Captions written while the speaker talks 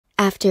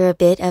After a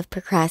bit of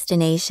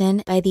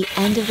procrastination, by the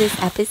end of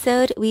this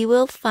episode, we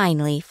will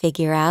finally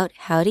figure out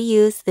how to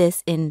use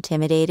this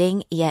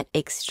intimidating yet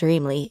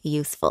extremely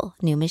useful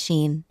new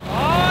machine. Oh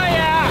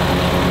yeah!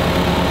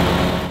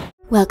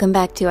 Welcome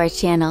back to our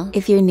channel.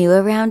 If you're new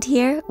around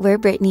here, we're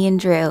Brittany and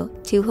Drew,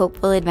 two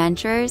hopeful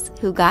adventurers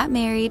who got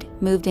married,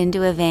 moved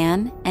into a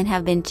van, and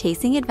have been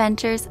chasing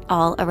adventures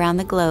all around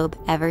the globe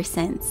ever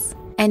since.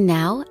 And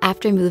now,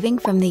 after moving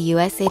from the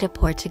USA to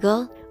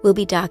Portugal, we'll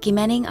be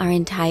documenting our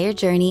entire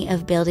journey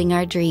of building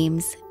our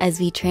dreams as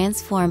we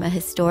transform a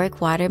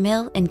historic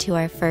watermill into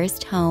our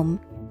first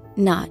home,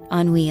 not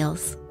on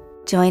wheels.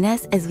 Join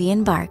us as we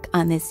embark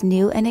on this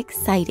new and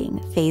exciting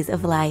phase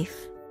of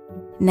life.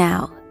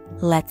 Now,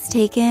 let's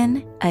take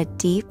in a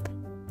deep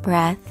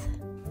breath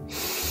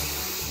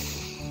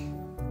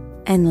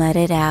and let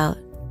it out.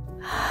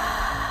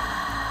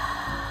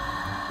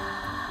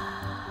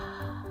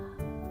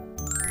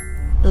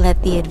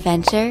 Let the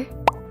adventure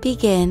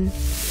begin.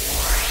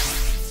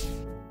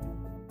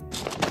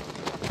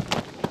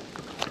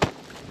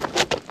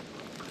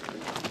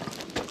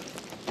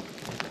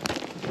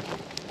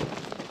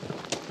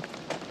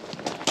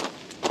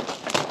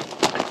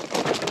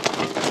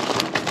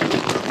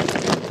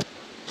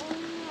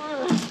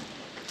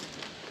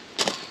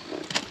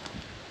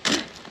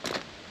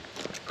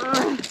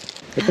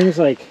 The thing's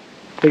like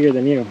bigger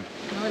than you.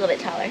 A little bit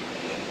taller.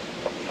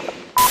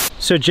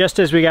 So just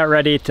as we got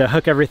ready to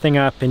hook everything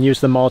up and use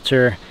the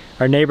mulcher,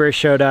 our neighbors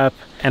showed up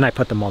and I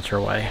put the mulcher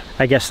away.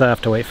 I guess they'll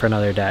have to wait for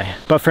another day.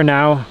 But for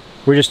now,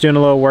 we're just doing a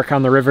little work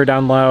on the river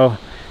down low,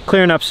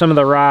 clearing up some of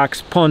the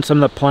rocks, pulling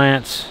some of the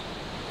plants.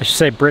 I should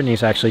say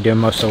Brittany's actually doing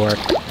most of the work.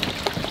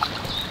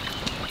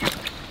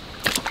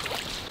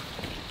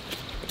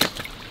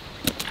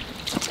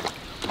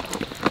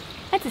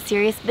 That's a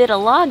serious bit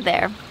of log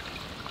there.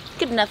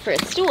 Good enough for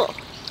a stool.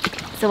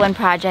 So one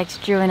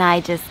project Drew and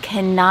I just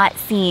cannot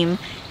seem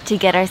to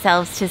get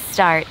ourselves to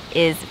start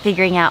is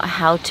figuring out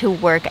how to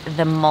work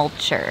the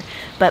mulcher.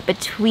 But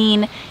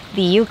between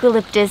the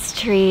eucalyptus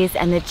trees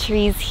and the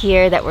trees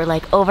here that were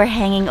like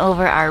overhanging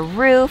over our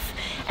roof,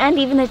 and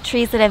even the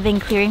trees that I've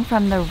been clearing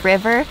from the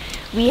river,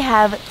 we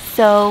have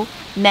so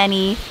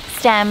many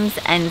stems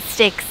and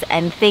sticks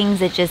and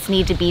things that just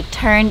need to be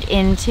turned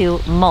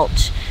into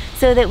mulch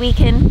so that we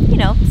can,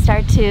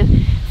 start to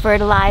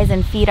fertilize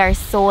and feed our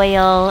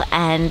soil.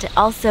 And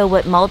also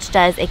what mulch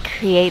does, it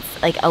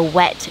creates like a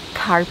wet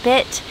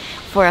carpet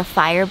for a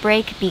fire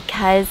break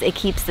because it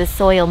keeps the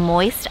soil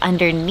moist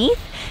underneath,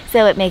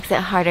 so it makes it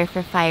harder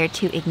for fire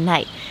to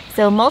ignite.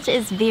 So mulch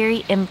is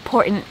very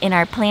important in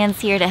our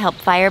plans here to help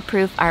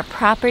fireproof our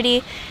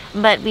property,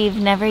 but we've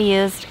never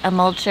used a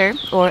mulcher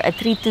or a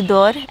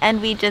tritudor,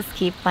 and we just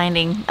keep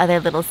finding other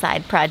little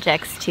side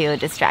projects to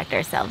distract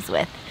ourselves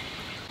with.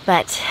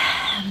 But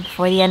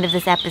before the end of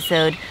this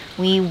episode,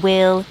 we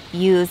will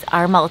use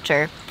our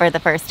mulcher for the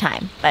first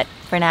time. But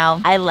for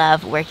now, I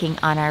love working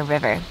on our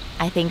river.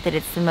 I think that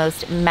it's the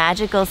most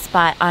magical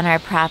spot on our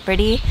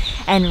property.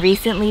 And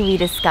recently we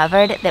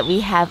discovered that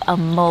we have a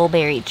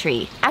mulberry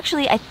tree.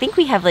 Actually, I think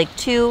we have like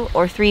 2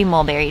 or 3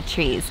 mulberry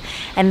trees.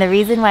 And the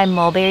reason why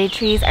mulberry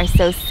trees are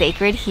so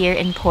sacred here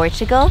in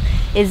Portugal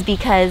is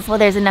because, well,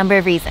 there's a number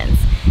of reasons.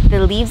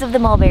 The leaves of the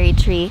mulberry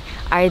tree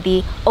are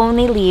the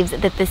only leaves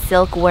that the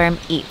silkworm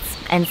eats.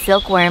 And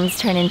silkworms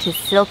turn into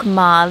silk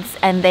moths,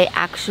 and they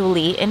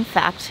actually, in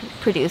fact,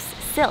 produce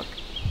silk.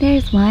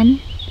 There's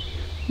one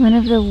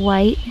of the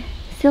white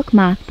silk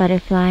moth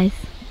butterflies,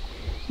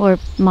 or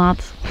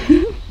moths.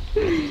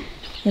 It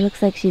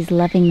looks like she's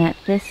loving that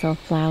thistle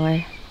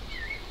flower.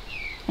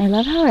 I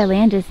love how our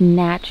land just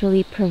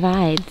naturally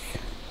provides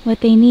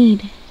what they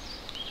need,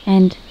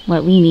 and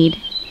what we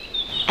need.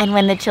 And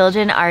when the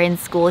children are in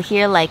school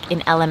here, like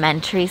in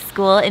elementary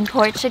school in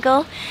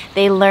Portugal,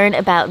 they learn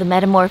about the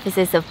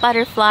metamorphosis of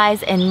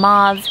butterflies and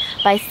moths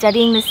by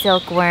studying the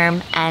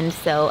silkworm. And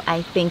so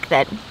I think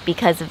that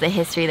because of the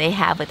history they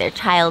have with their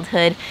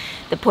childhood,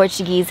 the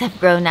Portuguese have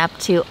grown up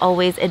to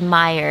always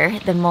admire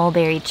the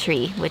mulberry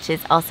tree, which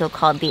is also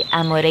called the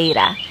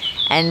amoreira.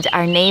 And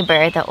our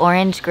neighbor, the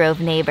orange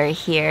grove neighbor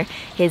here,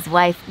 his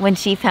wife, when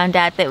she found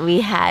out that we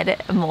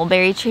had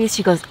mulberry trees,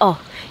 she goes, "Oh,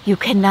 you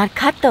cannot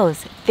cut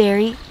those.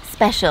 Very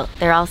special."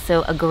 They're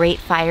also a great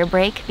fire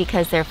break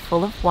because they're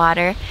full of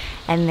water,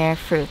 and their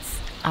fruits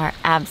are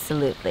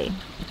absolutely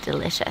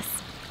delicious.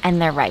 And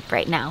they're ripe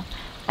right now.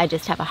 I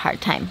just have a hard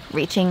time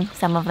reaching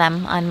some of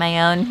them on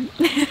my own.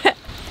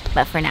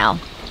 But for now,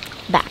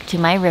 back to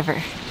my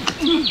river.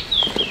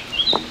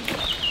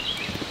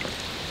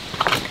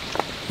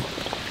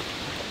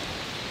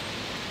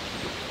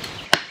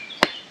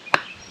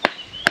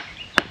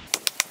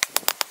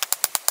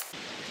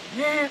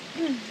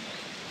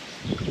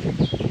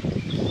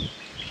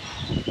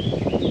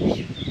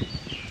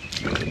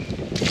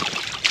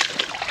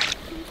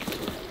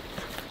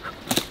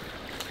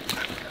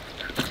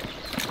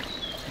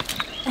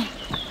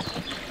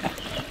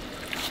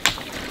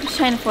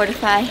 Trying to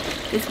fortify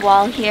this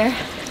wall here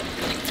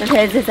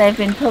because as I've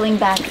been pulling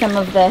back some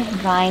of the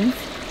vines,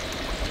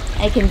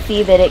 I can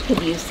see that it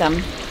could use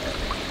some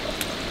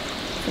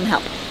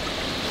help.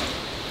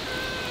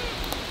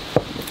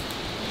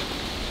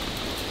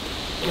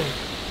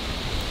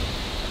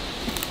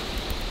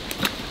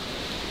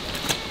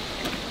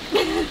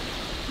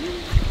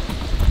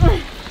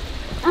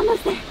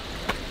 Almost there.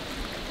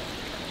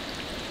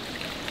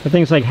 The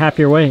thing's like half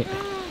your weight.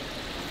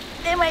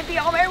 It might be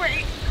all my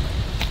weight.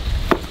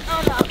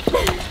 Oh no.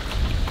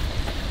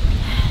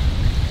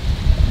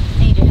 I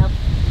need your help.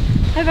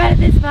 I brought it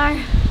this far.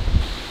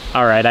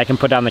 All right, I can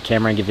put down the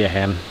camera and give you a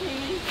hand.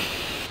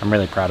 I'm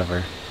really proud of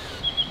her.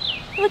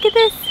 Look at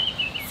this.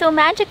 So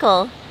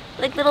magical.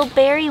 Like little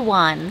berry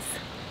wands.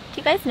 Do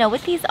you guys know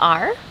what these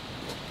are?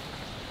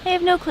 I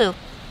have no clue.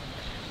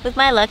 With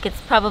my luck, it's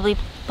probably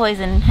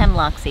poison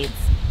hemlock seeds.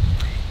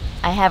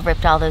 I have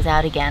ripped all those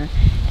out again,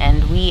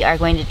 and we are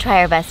going to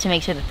try our best to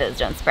make sure that those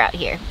don't sprout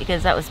here,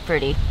 because that was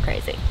pretty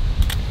crazy.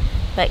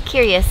 But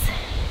curious,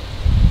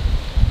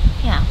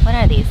 yeah, what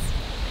are these?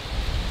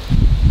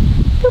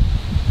 Boop.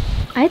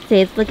 I'd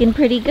say it's looking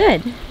pretty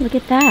good. Look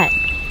at that.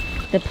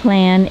 The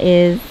plan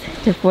is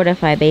to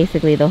fortify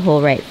basically the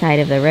whole right side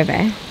of the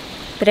river.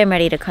 But I'm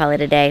ready to call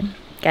it a day.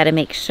 Gotta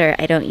make sure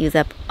I don't use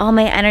up all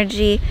my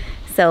energy,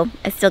 so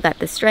I still got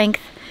the strength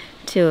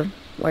to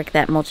work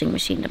that mulching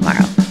machine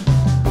tomorrow.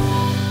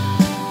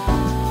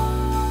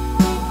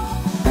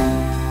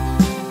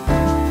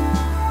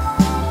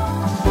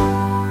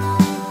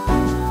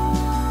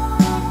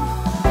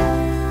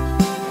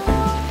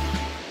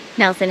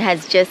 Nelson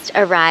has just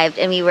arrived,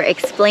 and we were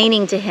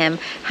explaining to him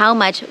how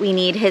much we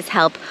need his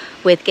help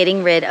with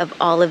getting rid of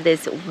all of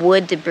this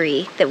wood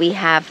debris that we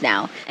have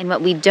now. And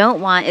what we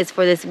don't want is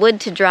for this wood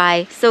to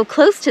dry so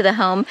close to the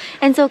home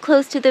and so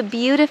close to the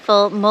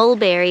beautiful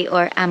mulberry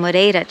or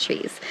amoreira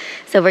trees.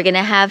 So we're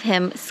gonna have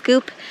him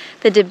scoop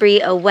the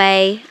debris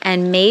away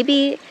and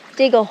maybe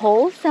dig a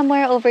hole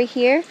somewhere over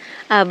here.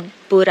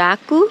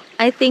 Buraku,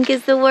 I think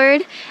is the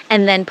word,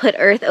 and then put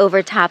earth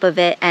over top of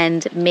it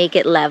and make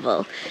it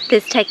level.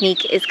 This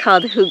technique is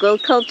called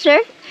hugelkultur,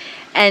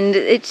 and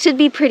it should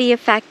be pretty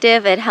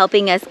effective at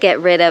helping us get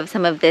rid of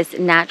some of this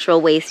natural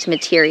waste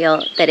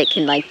material that it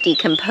can like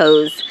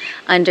decompose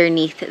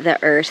underneath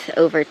the earth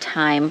over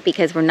time,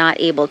 because we're not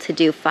able to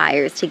do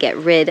fires to get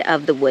rid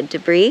of the wood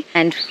debris.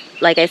 And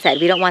like I said,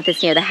 we don't want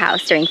this near the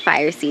house during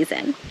fire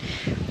season.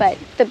 But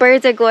the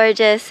birds are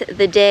gorgeous,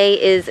 the day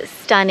is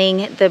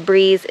stunning, the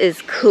breeze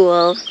is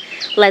cool.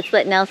 Let's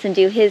let Nelson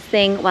do his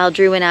thing while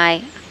Drew and I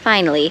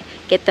finally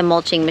get the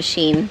mulching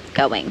machine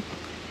going.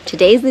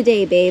 Today's the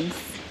day, babes.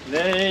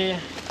 Today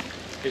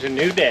is a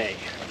new day.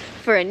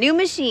 For a new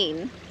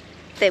machine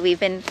that we've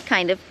been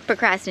kind of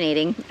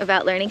procrastinating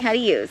about learning how to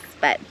use,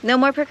 but no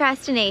more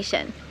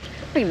procrastination.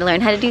 We're gonna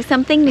learn how to do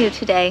something new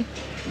today.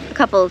 A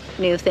couple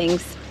new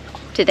things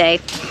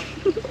today.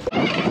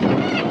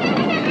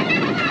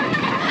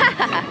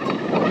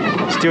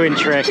 He's doing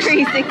tricks.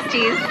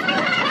 360s.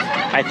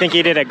 I think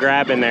he did a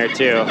grab in there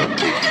too.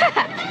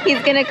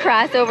 He's gonna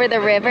cross over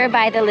the river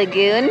by the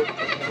lagoon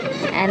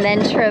and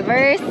then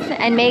traverse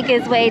and make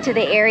his way to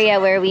the area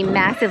where we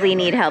massively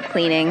need help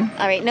cleaning.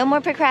 All right, no more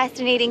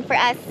procrastinating for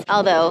us.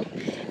 Although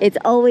it's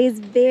always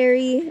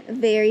very,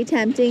 very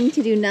tempting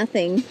to do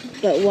nothing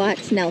but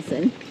watch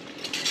Nelson.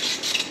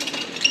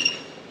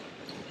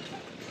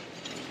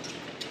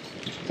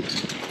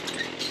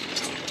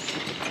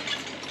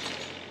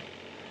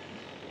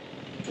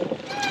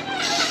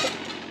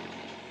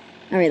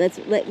 All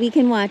right, we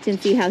can watch and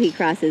see how he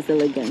crosses the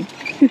lagoon.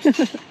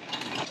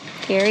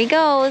 Here he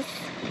goes.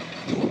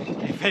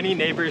 If any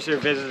neighbors or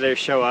visitors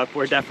show up,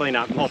 we're definitely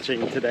not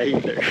mulching today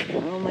either.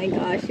 Oh my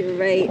gosh, you're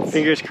right.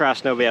 Fingers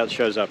crossed nobody else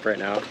shows up right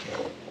now.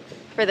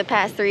 For the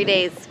past 3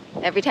 days,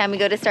 every time we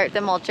go to start the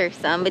mulcher,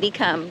 somebody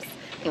comes.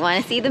 You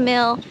want to see the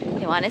mill,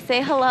 you want to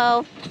say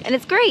hello, and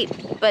it's great,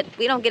 but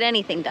we don't get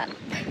anything done.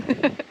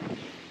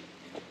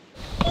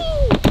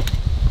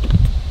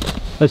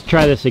 Let's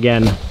try this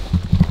again.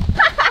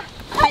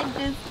 I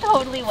just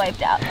totally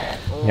wiped out.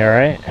 You all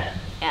right?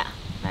 Yeah,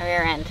 my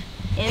rear end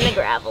in the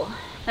gravel.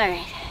 All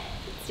right,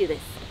 let's do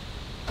this.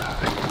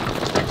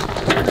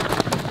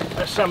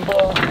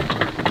 Assemble.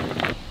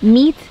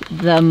 Meet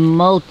the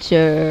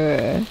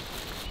mulcher.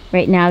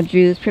 Right now,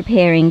 Drew's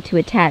preparing to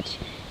attach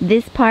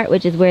this part,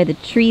 which is where the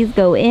trees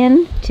go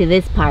in, to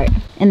this part.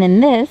 And then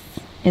this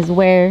is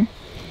where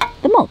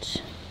the mulch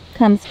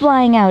comes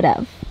flying out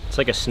of. It's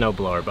like a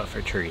snowblower, but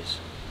for trees.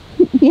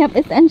 Yep,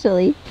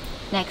 essentially.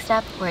 Next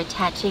up, we're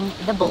attaching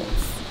the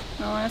bolts.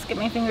 Oh, let's get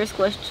my fingers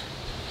squished.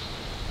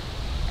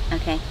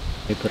 Okay.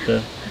 You put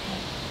the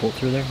bolt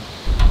through there?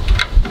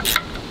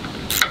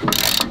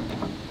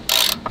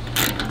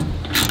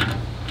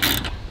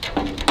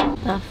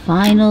 The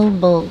final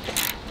bolt.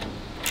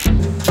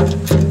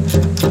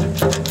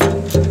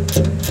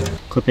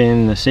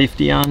 Clipping the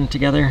safety on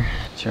together.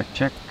 Check,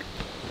 check.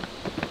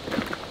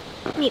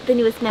 Meet the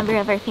newest member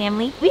of our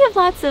family. We have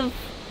lots of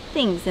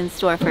things in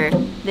store for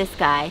this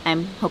guy.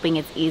 I'm hoping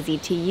it's easy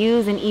to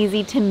use and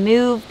easy to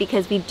move,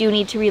 because we do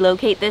need to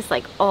relocate this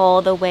like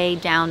all the way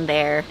down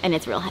there, and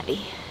it's real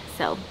heavy.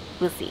 So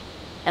we'll see.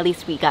 At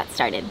least we got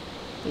started.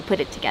 We put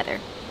it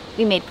together.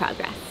 We made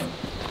progress.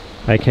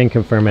 I can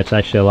confirm it's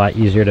actually a lot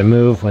easier to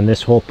move when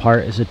this whole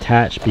part is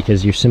attached,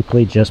 because you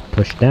simply just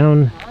push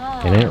down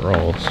And it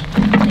rolls.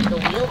 Like a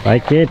wheel.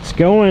 Like it's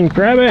going.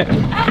 Grab it.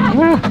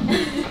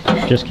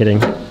 Ah. Just kidding.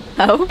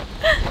 Oh.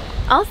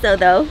 Also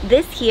though,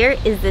 this here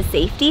is the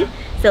safety.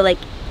 So like,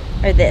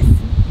 or this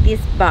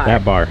bar.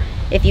 That bar.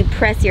 If you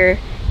press your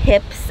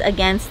hips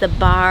against the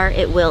bar,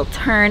 it will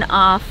turn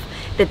off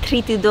the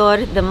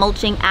tritudor, the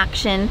mulching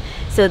action,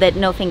 so that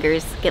no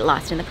fingers get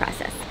lost in the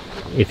process.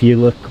 If you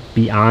look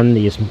beyond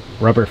these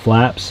rubber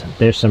flaps,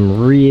 there's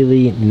some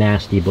really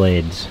nasty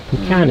blades. You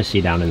can kind of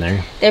see down in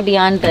there. They're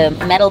beyond the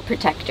metal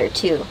protector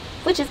too,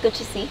 which is good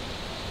to see.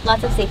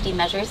 Lots of safety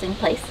measures in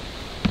place.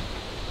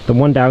 The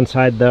one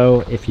downside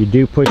though, if you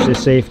do push the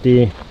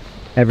safety,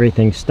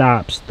 everything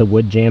stops, the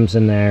wood jams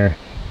in there,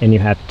 and you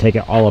have to take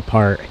it all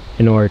apart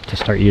in order to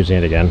start using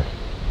it again.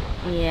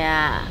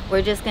 Yeah,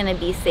 we're just gonna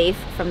be safe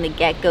from the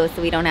get-go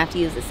so we don't have to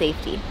use the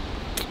safety.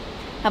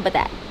 How about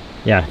that?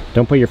 Yeah,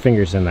 don't put your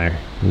fingers in there.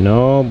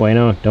 No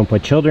bueno. Don't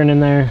put children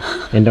in there,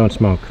 and don't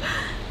smoke.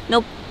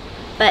 Nope.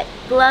 But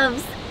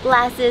gloves,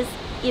 glasses,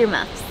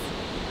 earmuffs.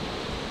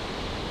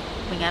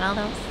 We got all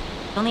those?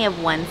 We only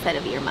have one set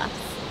of earmuffs.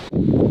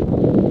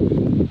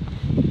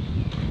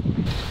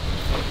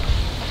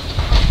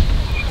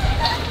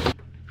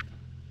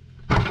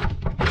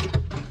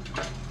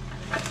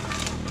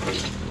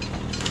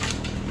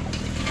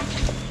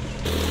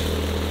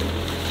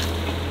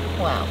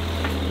 Wow.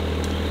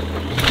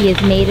 He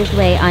has made his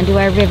way onto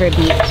our river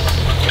beach,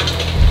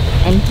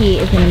 and he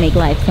is going to make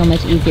life so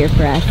much easier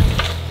for us.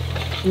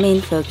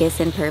 Main focus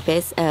and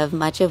purpose of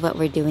much of what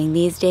we're doing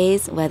these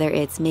days, whether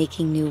it's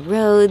making new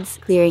roads,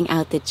 clearing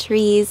out the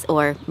trees,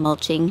 or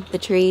mulching the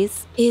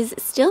trees, is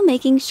still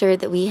making sure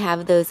that we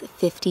have those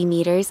 50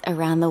 meters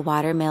around the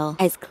watermill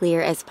as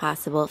clear as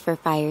possible for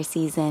fire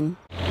season.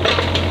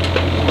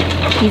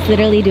 He's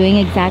literally doing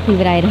exactly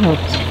what I had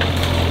hoped.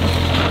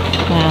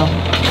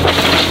 Wow.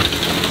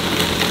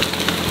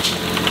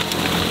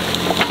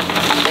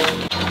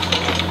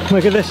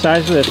 Look at the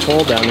size of this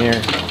hole down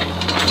here.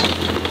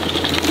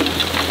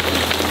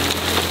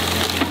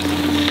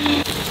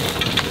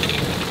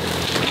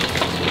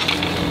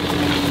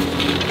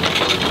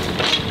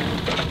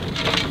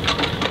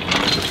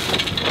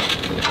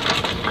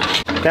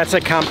 That's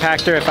a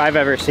compactor if I've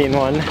ever seen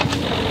one.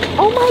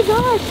 Oh my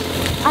gosh!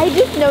 I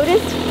just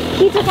noticed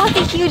he took out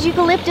the huge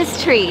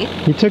eucalyptus tree.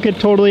 He took it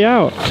totally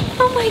out.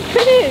 Oh my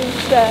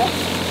goodness!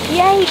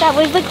 Yay, that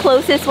was the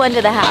closest one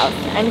to the house.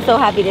 I'm so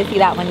happy to see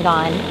that one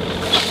gone.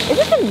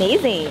 This is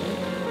amazing.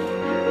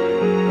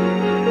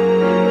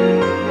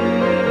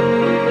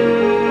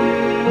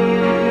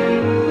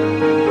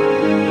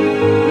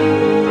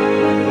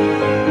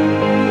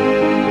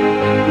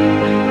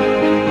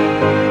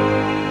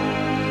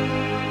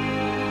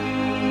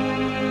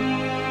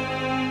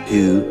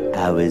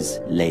 Hours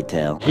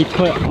later. He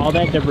put all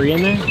that debris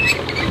in there?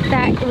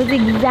 That was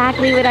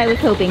exactly what I was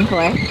hoping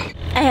for.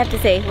 I have to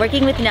say,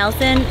 working with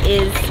Nelson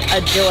is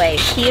a joy.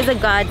 He is a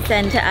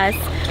godsend to us.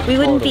 We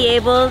wouldn't be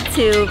able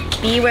to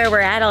be where we're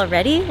at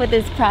already with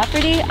this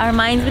property. Our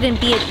minds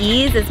wouldn't be at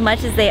ease as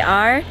much as they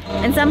are.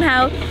 And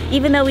somehow,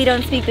 even though we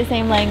don't speak the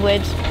same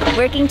language,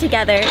 working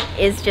together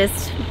is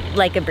just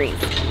like a breeze.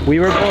 We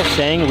were both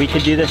saying we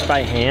could do this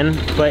by hand,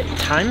 but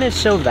time is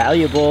so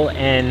valuable,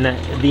 and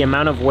the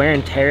amount of wear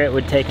and tear it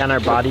would take on our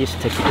bodies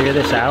to clear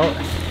this out.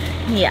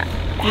 Yeah,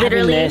 Having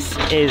literally. this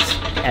is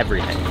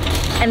everything.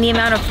 And the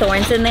amount of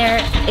thorns in there,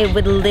 it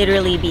would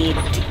literally be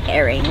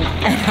tearing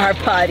at our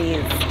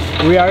bodies.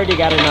 We already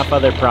got enough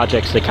other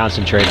projects to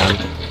concentrate on.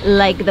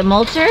 Like the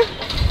mulcher?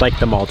 Like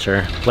the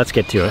mulcher. Let's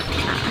get to it.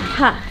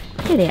 Ha,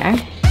 here they are.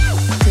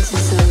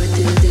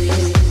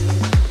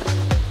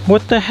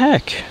 What the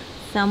heck?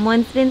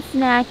 Someone's been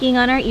snacking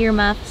on our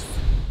earmuffs.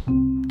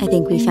 I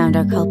think we found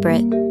our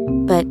culprit,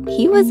 but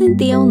he wasn't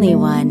the only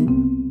one.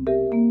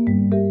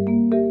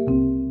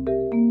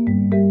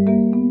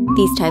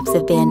 These types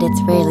of bandits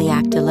rarely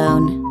act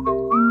alone.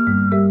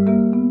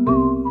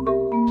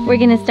 We're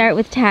gonna start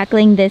with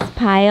tackling this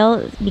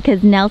pile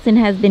because Nelson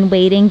has been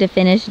waiting to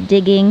finish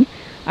digging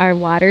our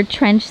water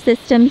trench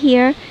system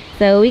here.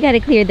 So we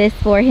gotta clear this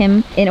for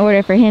him in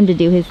order for him to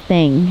do his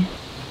thing.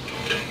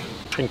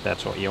 I think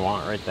that's what you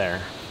want right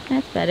there.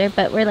 That's better,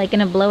 but we're like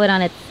gonna blow it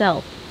on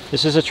itself.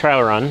 This is a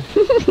trial run.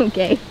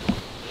 Okay.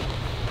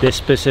 This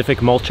specific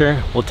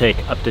mulcher will take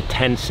up to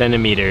 10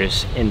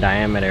 centimeters in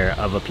diameter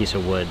of a piece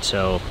of wood,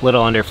 so a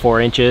little under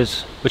 4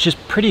 inches, which is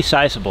pretty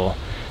sizable.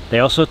 They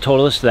also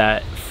told us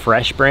that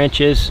fresh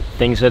branches,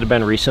 things that have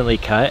been recently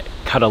cut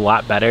a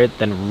lot better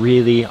than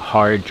really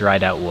hard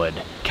dried out wood.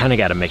 Kind of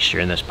got a mixture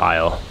in this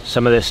pile.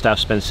 Some of this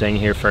stuff's been sitting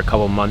here for a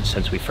couple months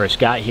since we first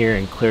got here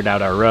and cleared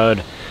out our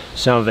road.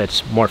 Some of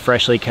it's more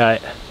freshly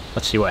cut.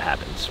 Let's see what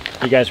happens.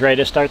 You guys ready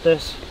to start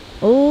this?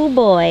 Oh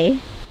boy.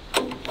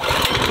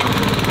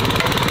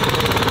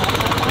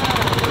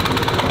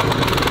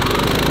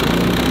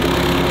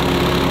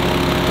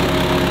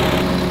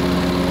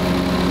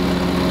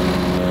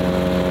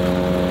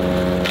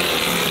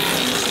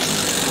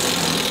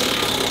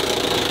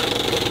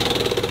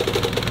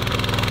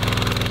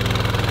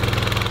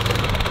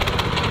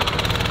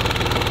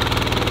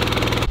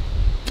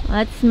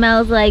 That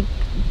smells like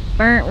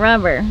burnt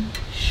rubber.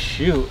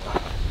 Shoot.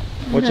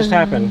 What just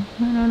happened?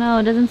 I don't know,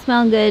 it doesn't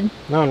smell good.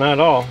 No, not at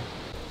all.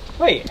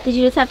 Wait. Did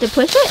you just have to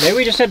push it? Maybe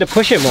we just had to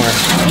push it more.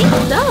 I think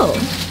so.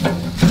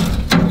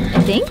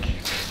 I think?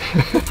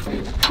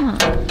 Huh.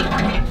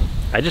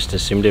 I just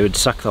assumed it would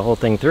suck the whole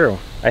thing through.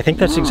 I think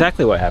that's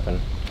exactly what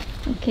happened.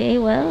 Okay,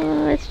 well,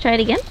 let's try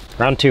it again.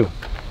 Round 2.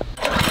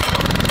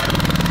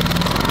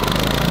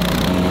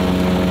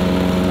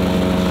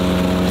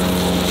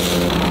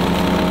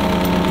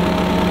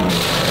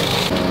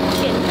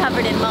 Getting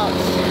covered in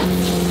mulch.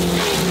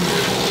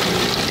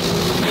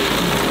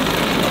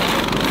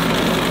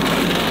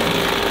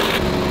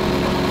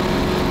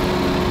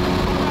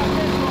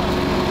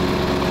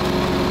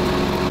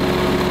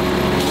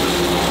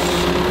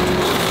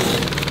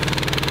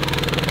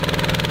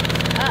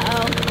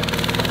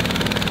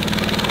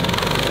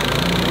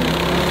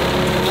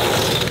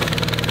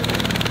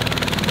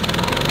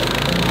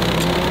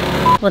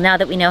 Well, now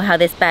that we know how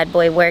this bad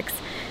boy works,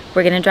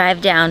 we're gonna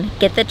drive down,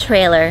 get the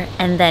trailer,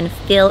 and then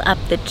fill up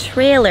the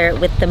trailer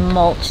with the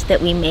mulch that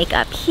we make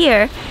up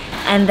here,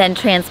 and then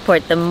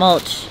transport the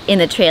mulch in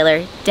the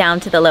trailer down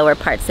to the lower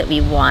parts that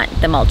we want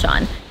the mulch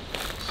on.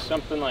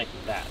 Something like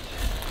that.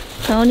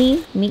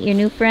 Tony, meet your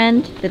new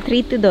friend, the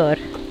tritudor.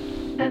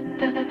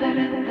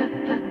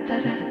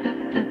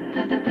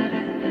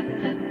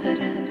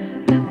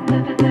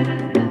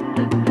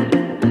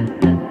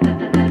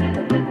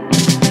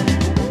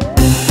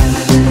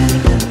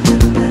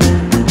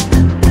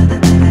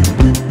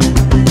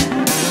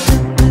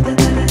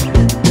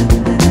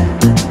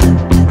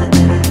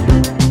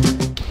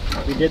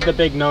 Did the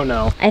big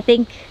no-no. I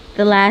think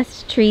the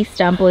last tree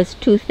stump was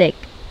too thick.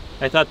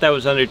 I thought that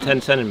was under 10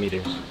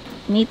 centimeters.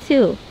 Me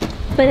too.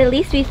 But at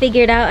least we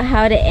figured out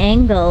how to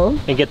angle.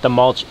 And get the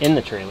mulch in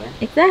the trailer.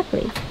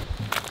 Exactly.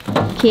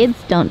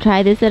 Kids, don't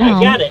try this at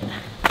home. I got it.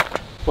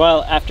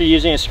 Well, after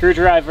using a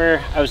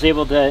screwdriver, I was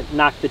able to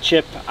knock the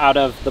chip out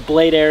of the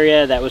blade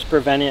area that was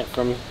preventing it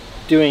from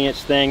doing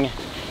its thing.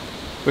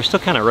 We're still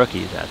kind of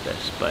rookies at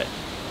this, but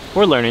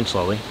we're learning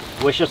slowly.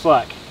 Wish us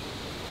luck.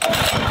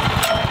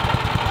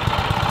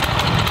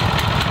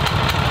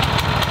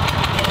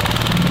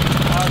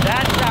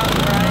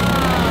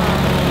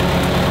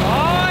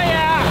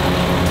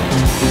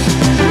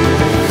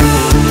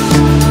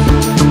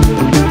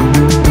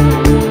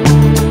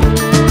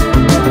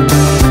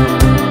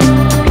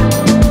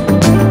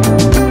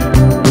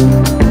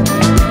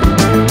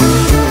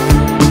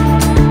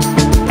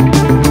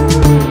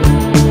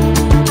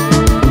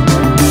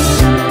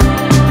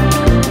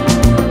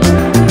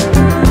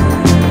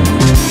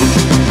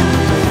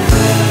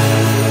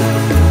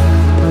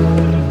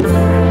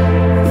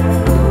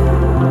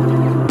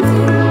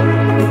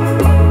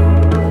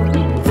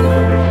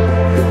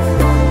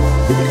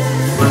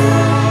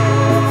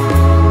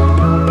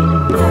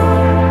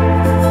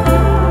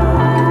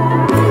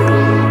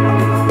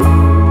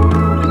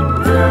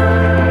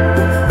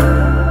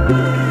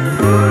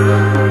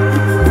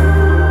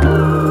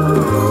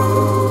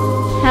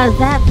 How's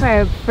that for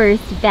our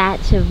first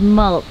batch of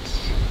mulch?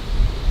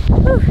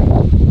 Whew,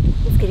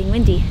 it's getting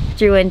windy.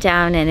 Drew went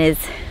down and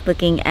is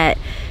looking at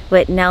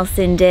what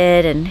Nelson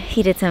did, and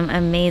he did some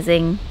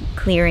amazing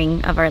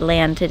clearing of our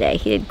land today.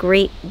 He did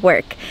great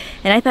work.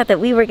 And I thought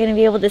that we were going to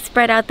be able to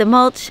spread out the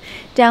mulch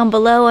down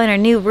below on our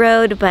new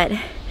road, but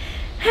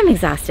I'm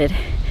exhausted.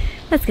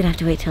 That's gonna have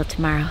to wait till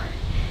tomorrow.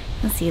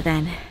 I'll see you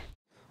then.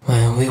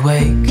 When we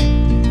wake,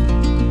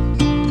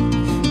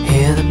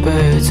 hear the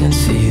birds and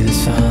see the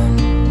sun.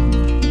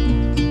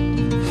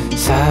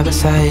 Side by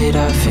side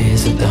our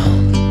fears are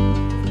done.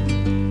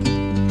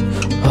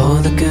 Oh,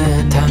 the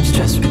good times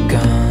just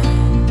begun.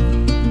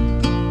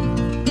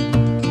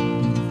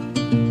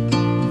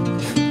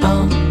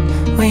 Oh,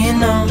 we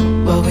know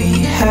what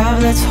we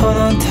have, let's hold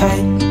on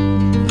tight.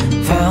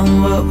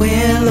 Found what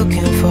we're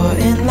looking for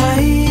in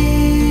life.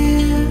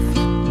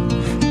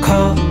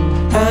 Call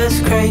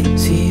us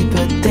crazy,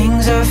 but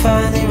things are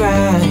finally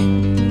right.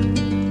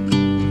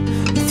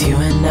 With you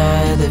and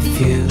I, the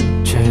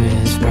future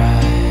is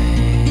bright.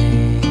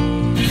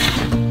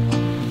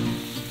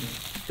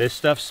 This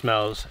stuff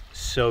smells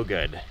so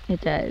good.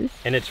 It does.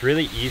 And it's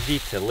really easy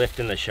to lift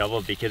in the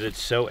shovel because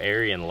it's so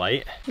airy and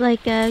light.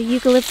 Like a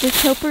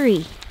eucalyptus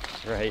potpourri.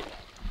 Right.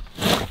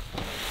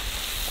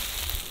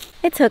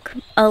 It took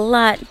a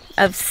lot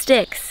of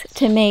sticks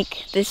to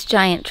make this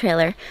giant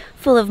trailer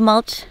full of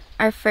mulch,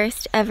 our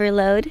first ever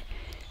load.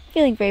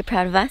 Feeling very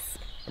proud of us.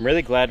 I'm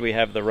really glad we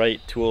have the right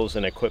tools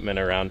and equipment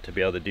around to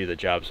be able to do the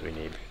jobs we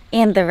need.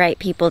 And the right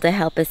people to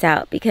help us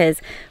out,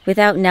 because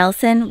without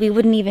Nelson, we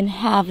wouldn't even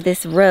have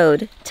this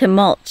road to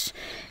mulch.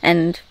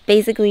 And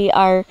basically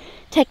our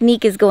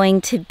technique is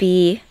going to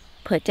be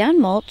put down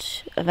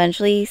mulch,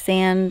 eventually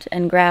sand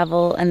and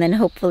gravel, and then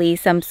hopefully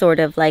some sort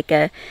of like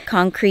a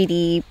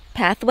concrete-y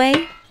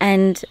pathway.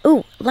 And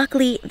oh,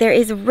 luckily there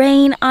is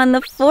rain on the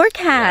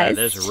forecast. Yeah,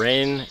 there's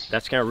rain.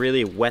 That's gonna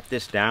really wet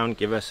this down,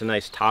 give us a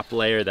nice top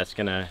layer that's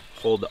gonna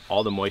hold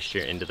all the moisture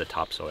into the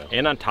topsoil.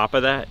 And on top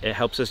of that, it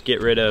helps us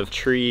get rid of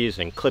trees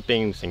and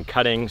clippings and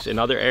cuttings in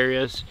other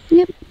areas.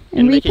 Yep,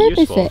 and make it repurpose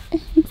useful.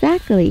 it.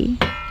 Exactly.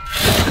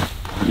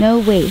 No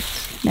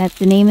waste. That's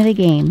the name of the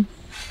game.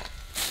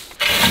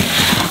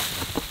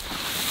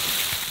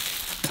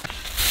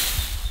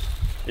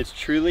 It's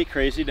truly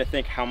crazy to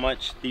think how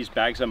much these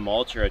bags of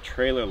mulch or a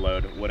trailer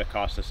load would have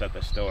cost us at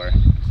the store.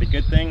 It's a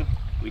good thing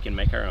we can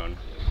make our own.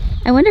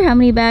 I wonder how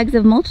many bags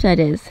of mulch that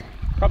is.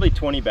 Probably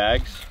 20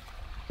 bags.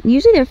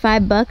 Usually they're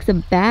 $5 a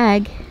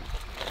bag.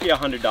 Be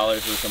 $100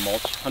 worth of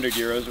mulch, 100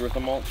 euros worth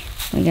of mulch.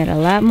 We got a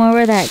lot more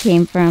where that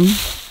came from.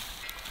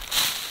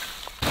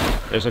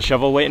 There's a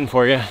shovel waiting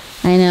for you.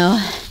 I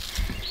know.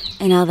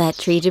 And all that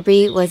tree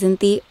debris wasn't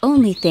the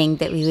only thing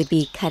that we would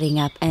be cutting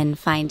up and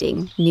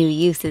finding new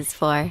uses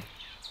for.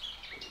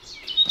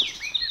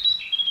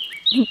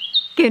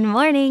 Good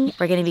morning.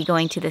 We're going to be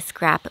going to the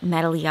scrap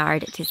metal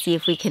yard to see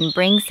if we can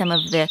bring some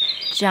of the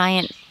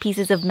giant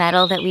pieces of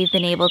metal that we've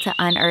been able to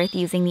unearth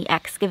using the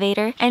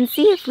excavator and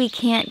see if we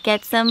can't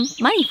get some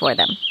money for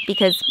them.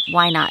 Because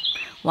why not?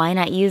 Why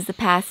not use the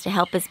past to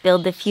help us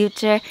build the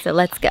future? So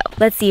let's go.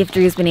 Let's see if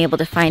Drew's been able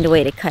to find a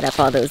way to cut up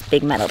all those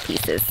big metal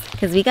pieces.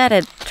 Because we got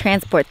to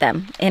transport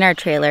them in our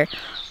trailer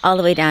all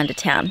the way down to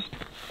town.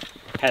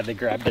 Had to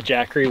grab the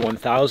Jackery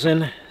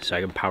 1000 so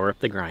I can power up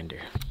the grinder.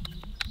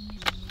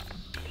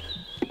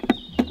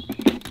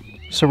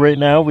 So right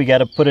now we got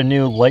to put a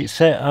new light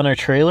set on our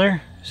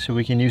trailer so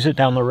we can use it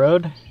down the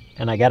road.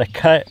 And I got to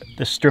cut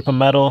the strip of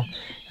metal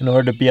in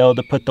order to be able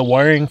to put the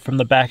wiring from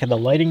the back of the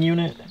lighting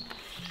unit,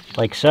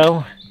 like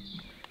so,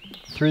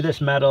 through this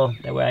metal.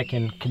 That way I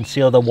can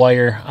conceal the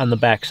wire on the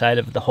back side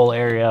of the whole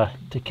area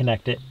to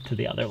connect it to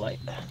the other light.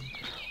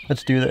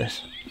 Let's do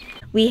this.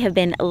 We have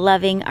been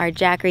loving our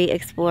Jackery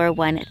Explorer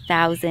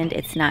 1000.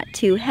 It's not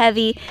too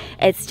heavy.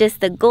 It's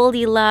just the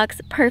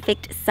Goldilocks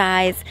perfect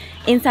size.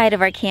 Inside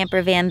of our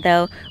camper van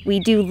though,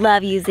 we do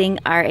love using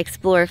our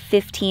Explorer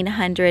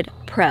 1500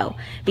 Pro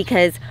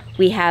because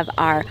we have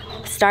our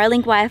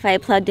Starlink Wi-Fi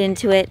plugged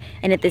into it,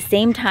 and at the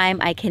same time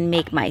I can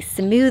make my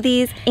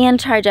smoothies and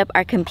charge up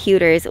our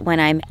computers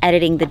when I'm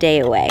editing the day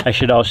away. I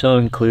should also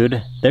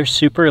include, they're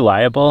super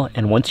reliable,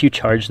 and once you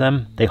charge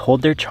them, they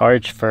hold their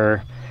charge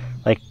for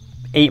like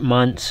 8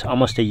 months,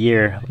 almost a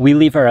year. We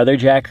leave our other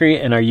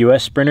Jackery in our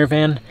US Sprinter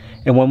van,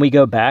 and when we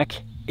go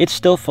back, it's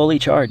still fully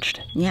charged.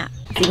 Yeah,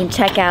 so you can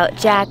check out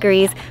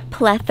Jackery's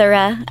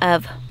plethora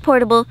of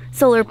portable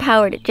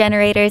solar-powered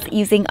generators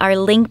using our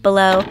link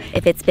below.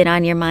 If it's been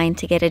on your mind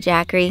to get a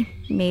Jackery,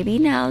 maybe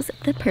now's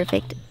the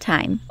perfect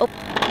time. Oh.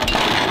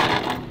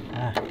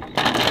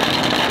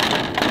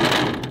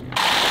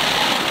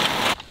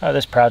 Oh,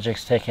 this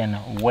project's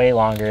taken way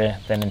longer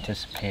than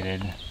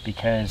anticipated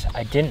because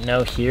I didn't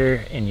know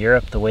here in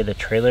Europe the way the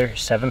trailer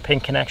 7-pin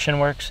connection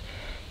works,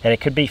 that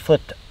it could be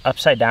flipped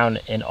upside down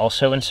and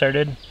also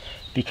inserted,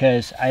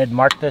 because I had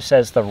marked this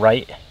as the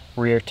right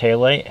rear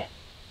taillight,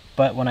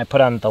 but when I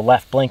put on the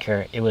left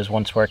blinker, it was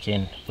once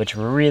working, which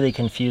really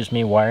confused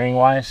me wiring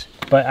wise.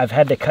 But I've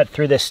had to cut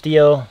through the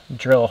steel,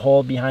 drill a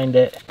hole behind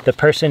it. The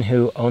person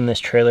who owned this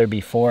trailer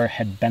before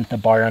had bent the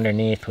bar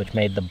underneath, which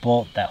made the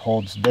bolt that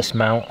holds this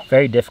mount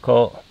very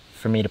difficult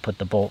for me to put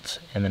the bolts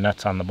and the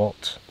nuts on the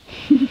bolts.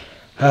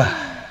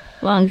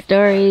 Long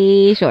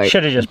story short.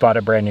 Should have just bought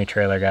a brand new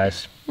trailer,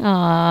 guys.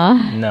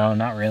 Aww. No,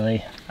 not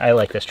really. I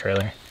like this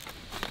trailer.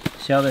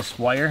 See all this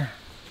wire?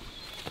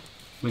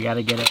 We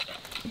gotta get it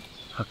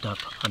hooked up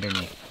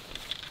underneath.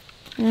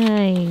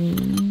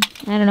 I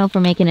don't know if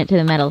we're making it to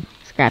the metal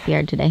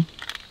scrapyard today,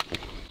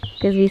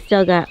 because we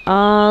still got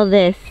all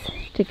this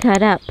to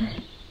cut up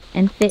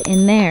and fit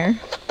in there.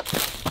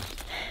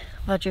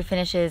 While Drew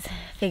finishes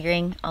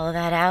figuring all of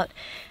that out,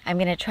 I'm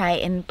gonna try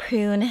and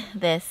prune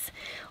this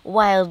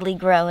wildly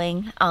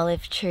growing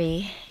olive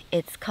tree.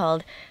 It's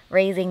called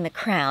raising the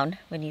crown,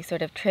 when you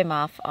sort of trim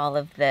off all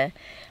of the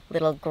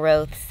little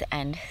growths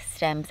and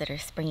stems that are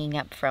springing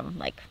up from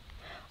like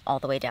all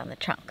the way down the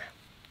trunk.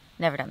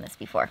 Never done this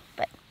before,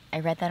 but I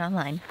read that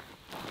online.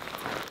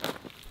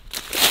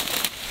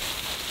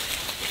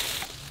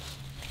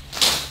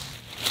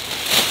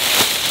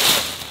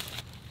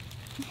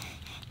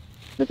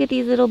 Look at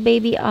these little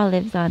baby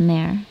olives on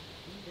there.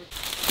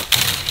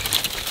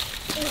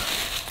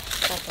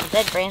 Got some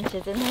dead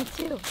branches in there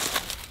too.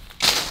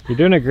 You're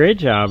doing a great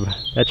job.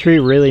 That tree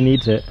really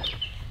needs it.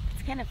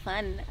 It's kind of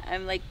fun.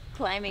 I'm like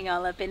climbing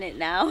all up in it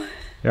now.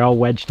 They're all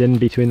wedged in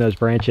between those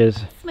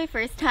branches. It's my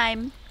first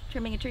time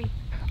trimming a tree.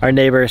 Our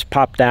neighbors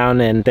popped down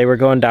and they were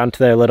going down to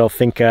their little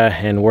finca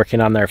and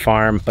working on their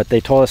farm, but they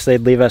told us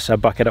they'd leave us a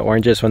bucket of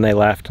oranges when they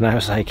left, and I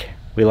was like,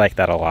 we like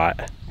that a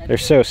lot. They're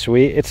so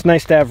sweet. It's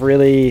nice to have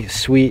really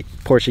sweet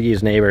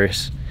Portuguese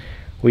neighbors.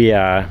 We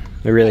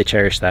really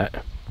cherish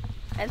that.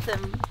 And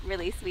some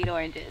really sweet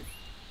oranges.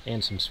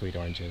 And some sweet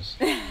oranges.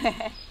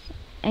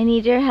 I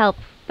need your help,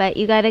 but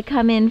you gotta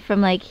come in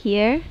from like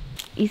here.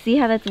 You see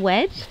how that's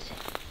wedged?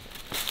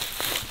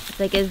 It's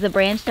like as the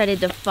branch started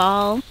to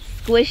fall,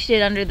 squished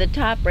it under the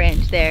top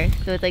branch there.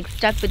 So it's like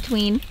stuck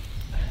between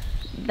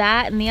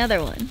that and the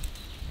other one.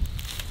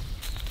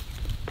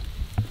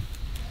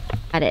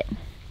 Got it.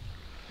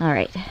 All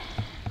right,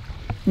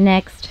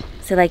 next.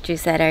 So like Drew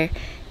said, our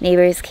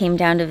neighbors came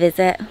down to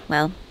visit.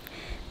 Well,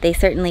 They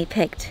certainly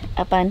picked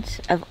a bunch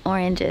of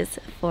oranges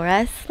for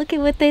us. Look at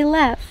what they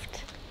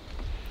left.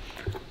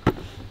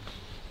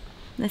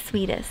 The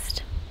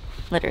sweetest,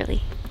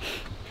 literally.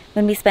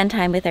 When we spend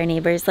time with our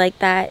neighbors like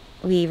that,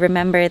 we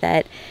remember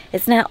that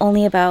it's not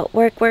only about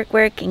work, work,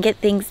 work, and get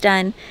things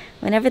done.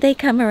 Whenever they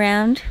come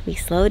around, we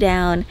slow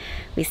down,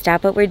 we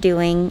stop what we're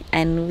doing,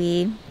 and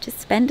we just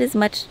spend as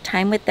much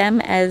time with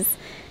them as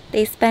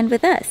they spend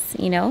with us,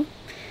 you know?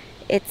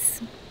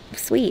 It's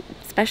sweet,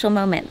 special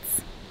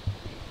moments.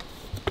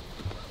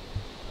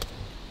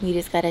 We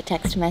just got a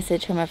text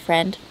message from a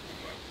friend.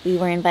 We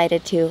were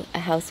invited to a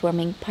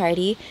housewarming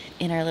party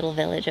in our little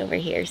village over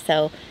here,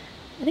 so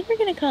I think we're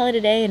gonna call it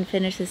a day and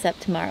finish this up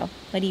tomorrow.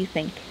 What do you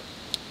think?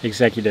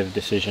 Executive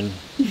decision.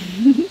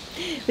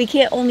 We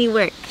can't only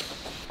work.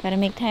 Gotta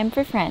make time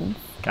for friends.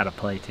 Gotta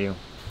play too.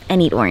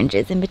 And eat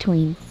oranges in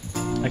between.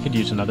 I could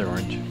use another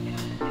orange.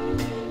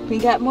 We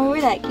got more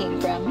where that came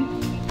from.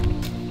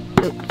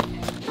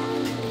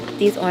 Ooh.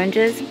 These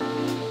oranges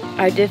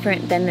are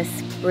different than the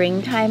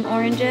springtime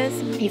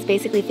oranges. He's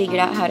basically figured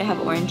out how to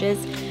have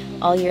oranges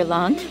all year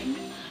long.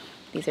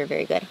 These are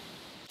very good.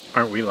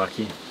 Aren't we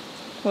lucky?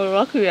 We're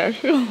lucky,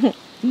 actually.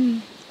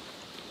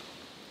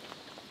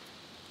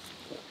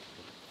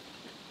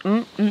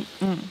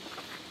 Mm-mm-mm.